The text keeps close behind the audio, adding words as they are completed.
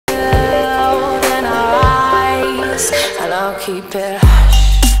but I'll keep it hush.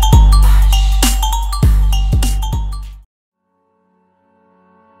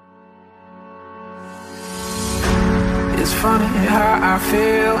 It's funny how I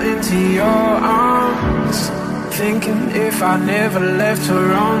fell into your arms, thinking if I never left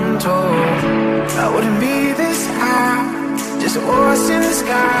Toronto, I wouldn't be this high, just a horse in the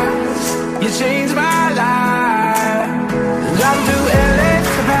skies. You changed my life. Driving through LA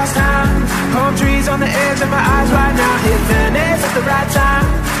for the past time, palm trees on the edge of my eyes right now. Hit Venice at the right time.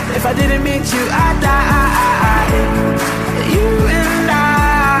 If I didn't meet you, I'd die. You and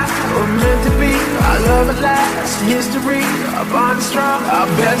I were meant to be. Our love at last, history, our bond is strong. I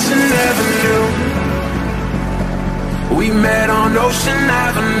bet you never knew. We met on Ocean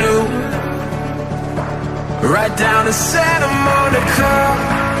Avenue, right down to Santa Monica.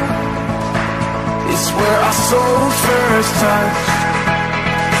 It's where our souls first touched.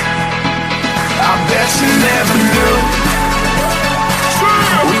 I bet you never knew.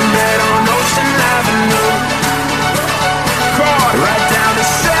 We met on Ocean Avenue, right down to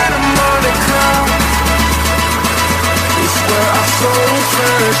Santa Monica. It's where our souls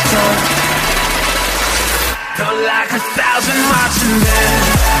first touched. Felt like 1,000 marching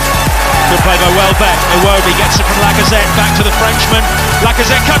bands. Good play by Welbeck. Iwobi gets it from Lacazette, back to the Frenchman.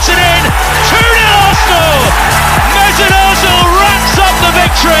 Lacazette cuts it in. 2-0 Arsenal! Mesut Özil wraps up the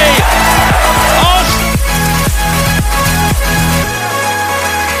victory.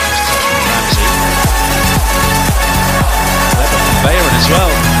 Ramsey. Bellerin as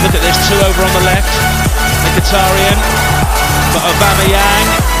well. Look at this, 2 over on the left. Mkhitaryan for Aubameyang.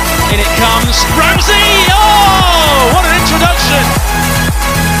 In it comes. Ramsey! Oh! What an introduction!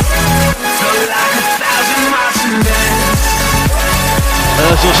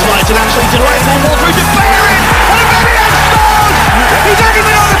 Özil slides it absolutely to the right, ball through to Bellerin, and Aubameyang scores! He's only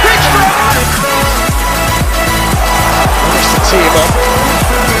been on the pitch for a moment! Nice to tee him up.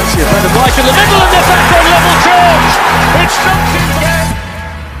 See a friend of Mike in the middle, and they're back on level terms! It's something again!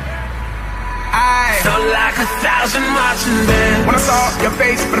 I felt like 1,000 marching bands. When I saw your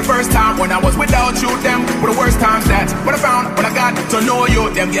face for the first time, when I was without you, them were the worst times. That's what I found when I got to know you.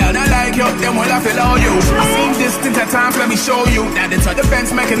 Them girl I like you, them when I feel all you. I seem distant at times, let me show you that it's a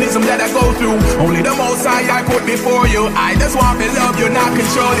defense mechanism that I go through. Only the most high I put before you. I just want to love you, not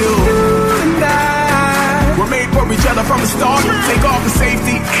control you. We're made for each other from the start. Take off the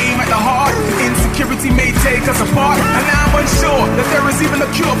safety, aim at the heart. Insecurity may take us apart, and I'm unsure that there is even a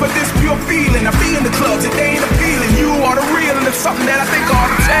cure for this pure feeling. I be in the clubs, it ain't a feeling. You are the real, and it's something that I think I ought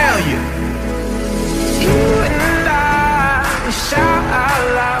to tell you. You and I shout out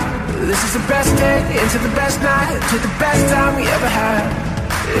loud. This is the best day into the best night, to the best time we ever had.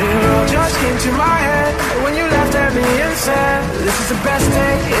 It all just came to my head when you laughed at me and said, this is the best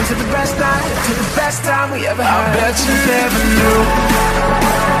day into the best night, to the best time we ever had. I bet you never knew.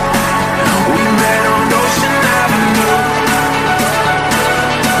 We met on Ocean Avenue,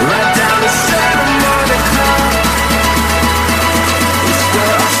 right down to Santa Monica. It's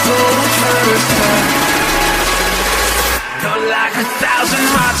where our souls first met. Felt like 1,000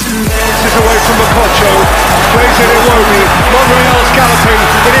 marching bands. This is away from Makocho, plays it Iwobi, Monreal's galloping,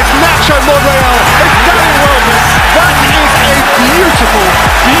 it is Nacho Monreal, it's Danny Welbeck. That is a beautiful,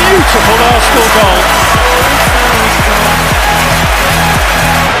 beautiful Arsenal goal.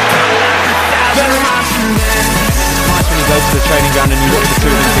 Nice when you go to the training ground and you look at the two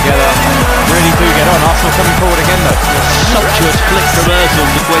of them together. Really do get on. Arsenal coming forward again though. Sumptuous flick from Özil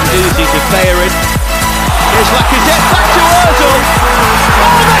to Guendouzi to Bellerin. Here's Lacazette back to Özil.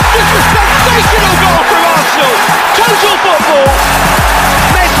 Oh, that's just a sensational goal from Arsenal. Total football.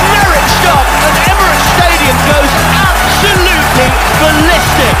 Mesmeric stuff, and Emirates Stadium goes absolutely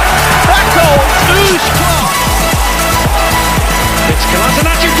ballistic. That goal, who's class? It's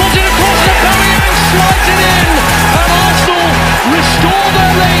Kolasinac puts it across the Aubameyang, slides it in, and Arsenal restore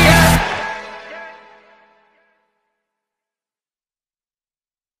their lead.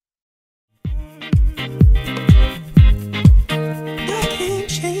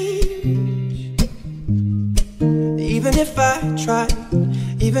 Even if I tried,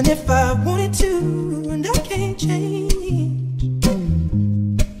 even if I wanted to, and I can't change.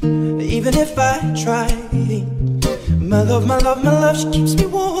 Even if I tried, my love, my love, my love, she keeps me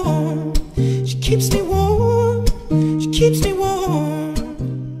warm. She keeps me warm. She keeps me warm.